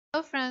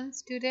Hello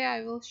friends, today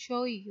I will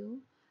show you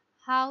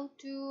how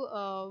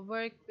to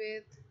work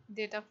with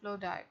data flow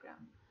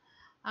diagram.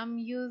 I'm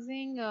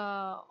using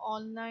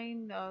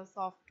online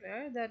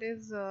software that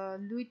is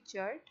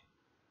Chart,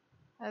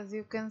 as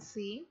you can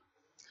see,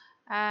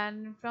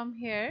 and from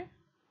here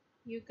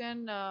you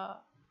can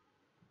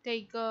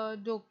take a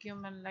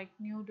document like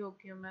new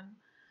document.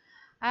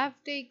 I have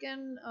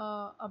taken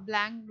a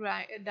blank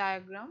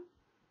diagram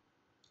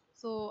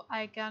so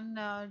I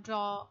can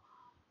draw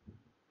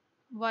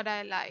what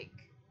I like.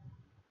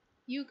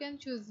 You can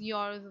choose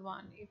yours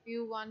one. If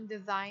you want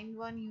design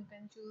one, you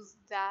can choose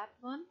that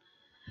one,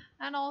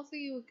 and also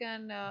you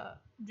can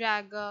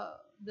drag a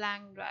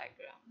blank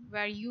diagram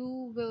where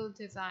you will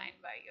design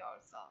by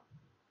yourself.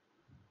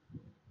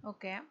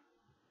 Okay,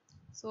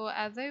 so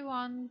as I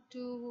want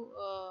to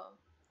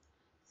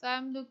so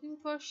I'm looking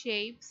for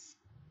shapes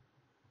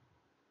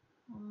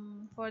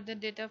for the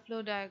data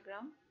flow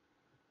diagram,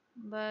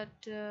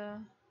 but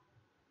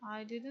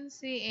I didn't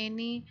see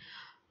any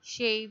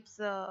shapes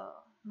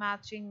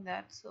matching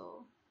that,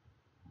 so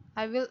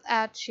I will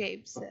add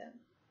shapes there.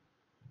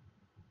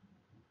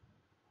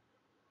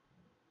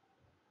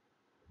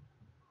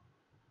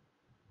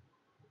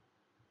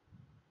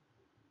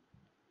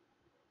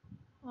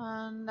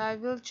 And I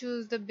will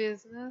choose the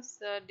business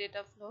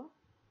data flow,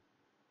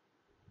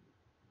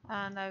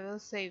 and I will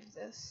save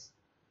this.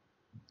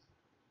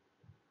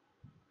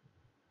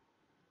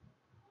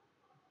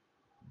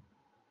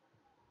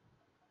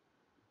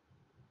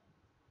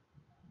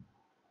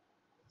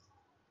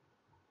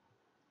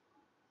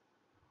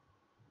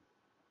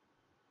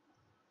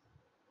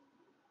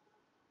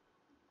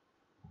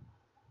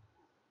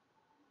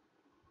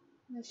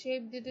 The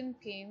shape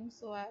didn't came,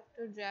 so I have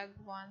to drag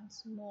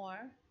once more.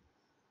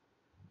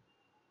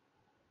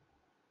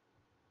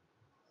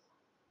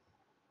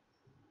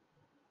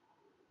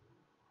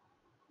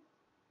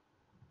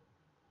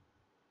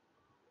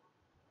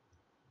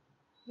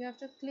 You have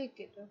to click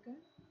it, okay?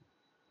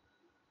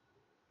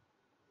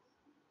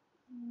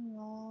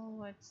 No,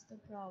 what's the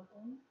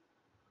problem?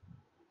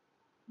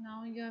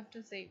 Now you have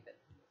to save it.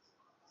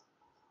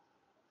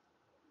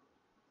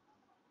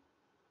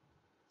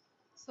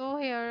 So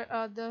here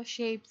are the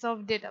shapes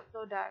of data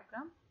flow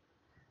diagram.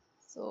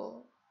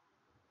 So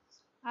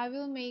I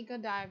will make a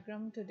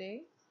diagram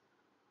today,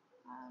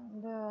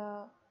 and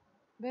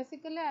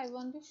basically I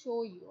want to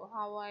show you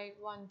how I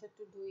wanted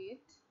to do it.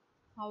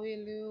 How will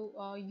you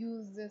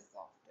use this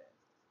software?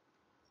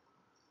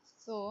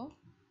 So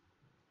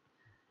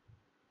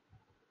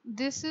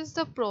this is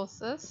the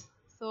process.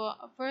 So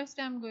first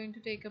I'm going to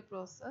take a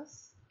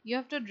process. You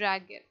have to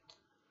drag it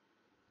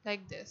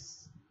like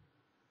this.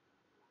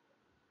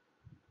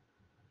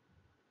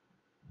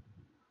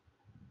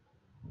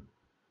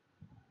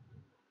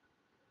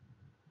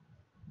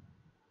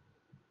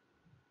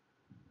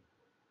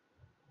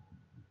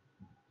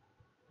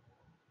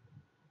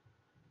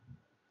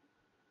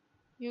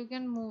 You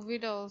can move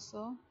it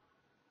also,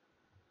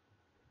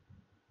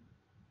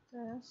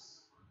 this.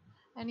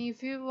 And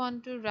if you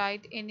want to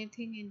write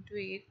anything into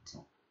it,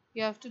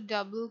 you have to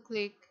double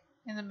click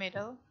in the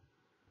middle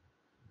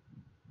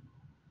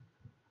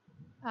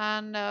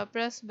and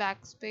press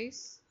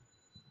backspace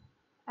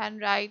and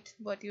write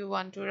what you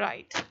want to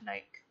write,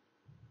 like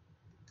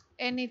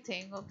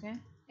anything. Okay,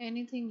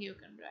 anything you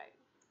can write.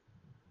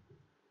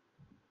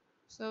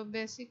 So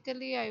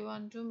basically I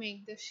want to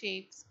make the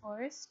shapes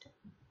first,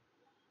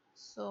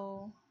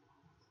 so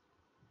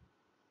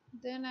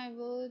then I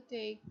will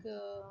take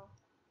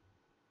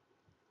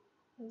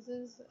this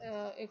is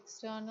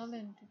external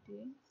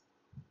entity.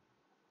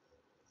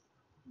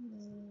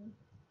 Mm,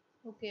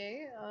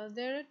 okay,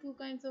 there are two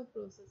kinds of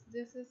process.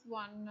 This is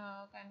one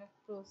kind of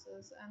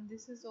process, and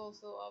this is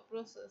also a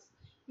process.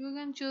 You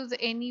can choose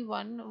any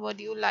one what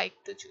you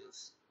like to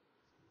choose.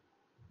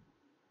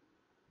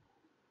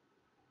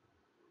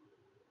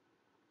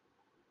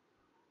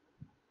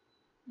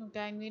 Okay,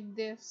 I need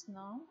this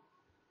now.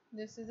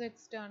 This is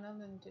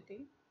external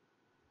entity.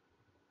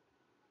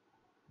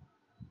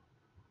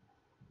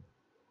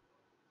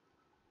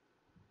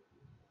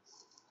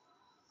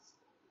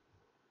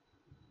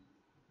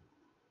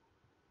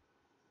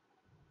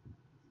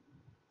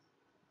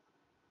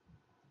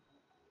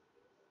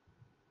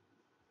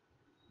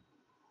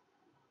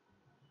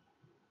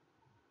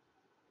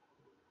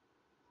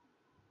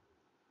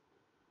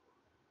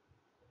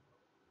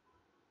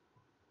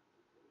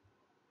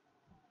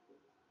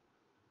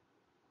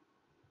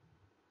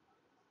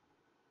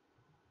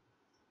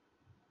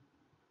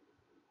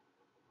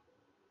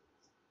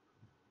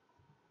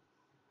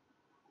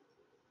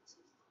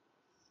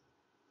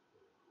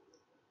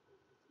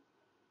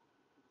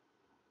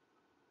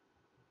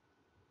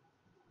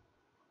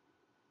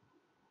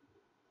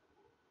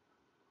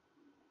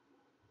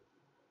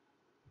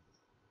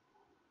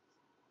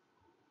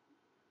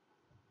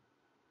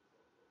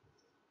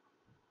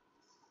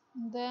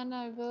 Then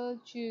I will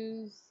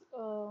choose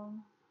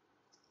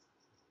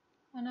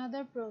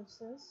another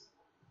process.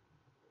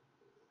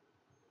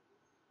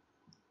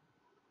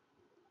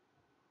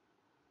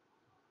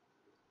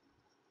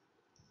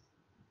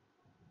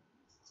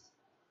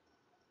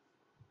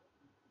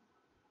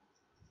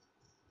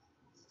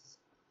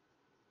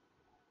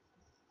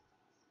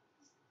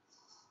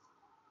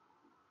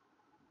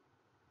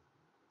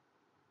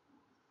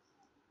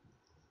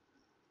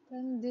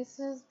 Then this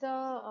is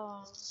the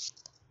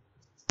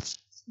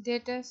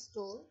data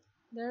store.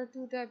 There are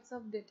two types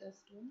of data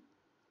store.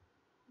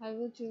 I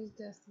will choose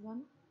this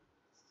one.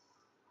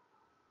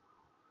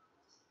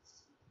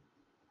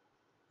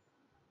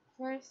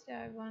 First,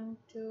 I want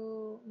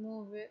to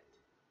move it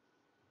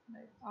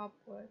like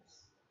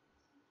upwards.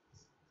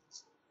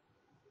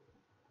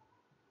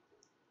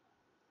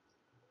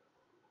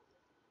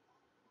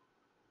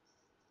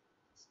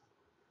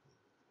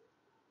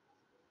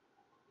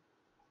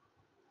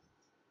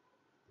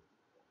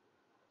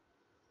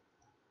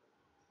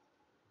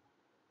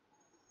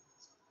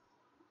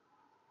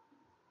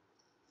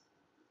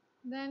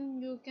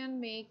 Then you can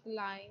make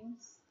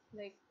lines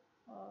like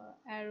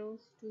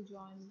arrows to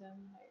join them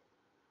like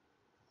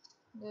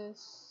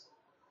this.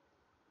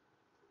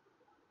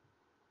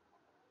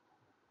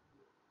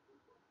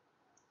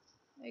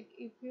 Like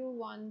if you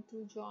want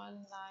to join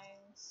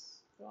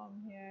lines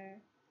from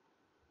here,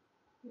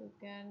 you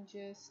can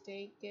just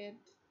take it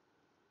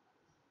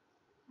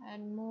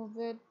and move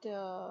it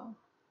to,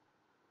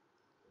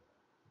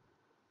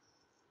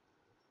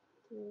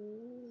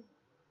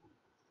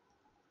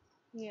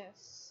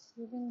 yes,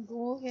 you can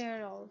go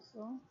here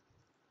also.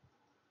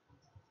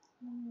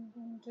 I'm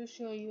going to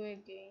show you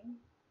again.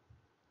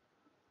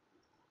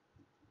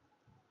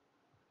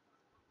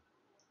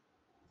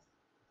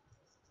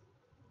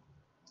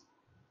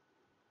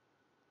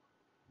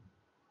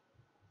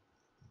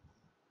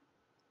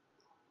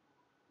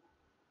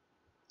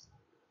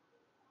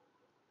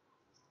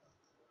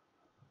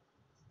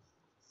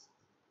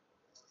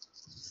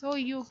 So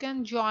you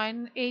can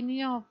join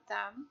any of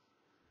them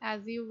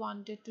as you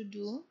wanted to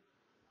do.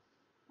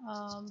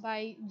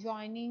 By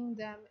joining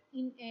them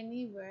in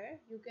anywhere,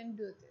 you can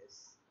do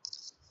this.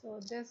 So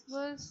this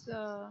was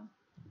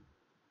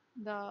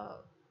the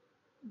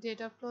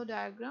data flow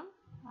diagram,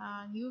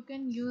 and you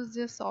can use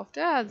this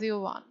software as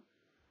you want.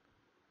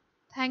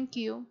 Thank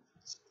you.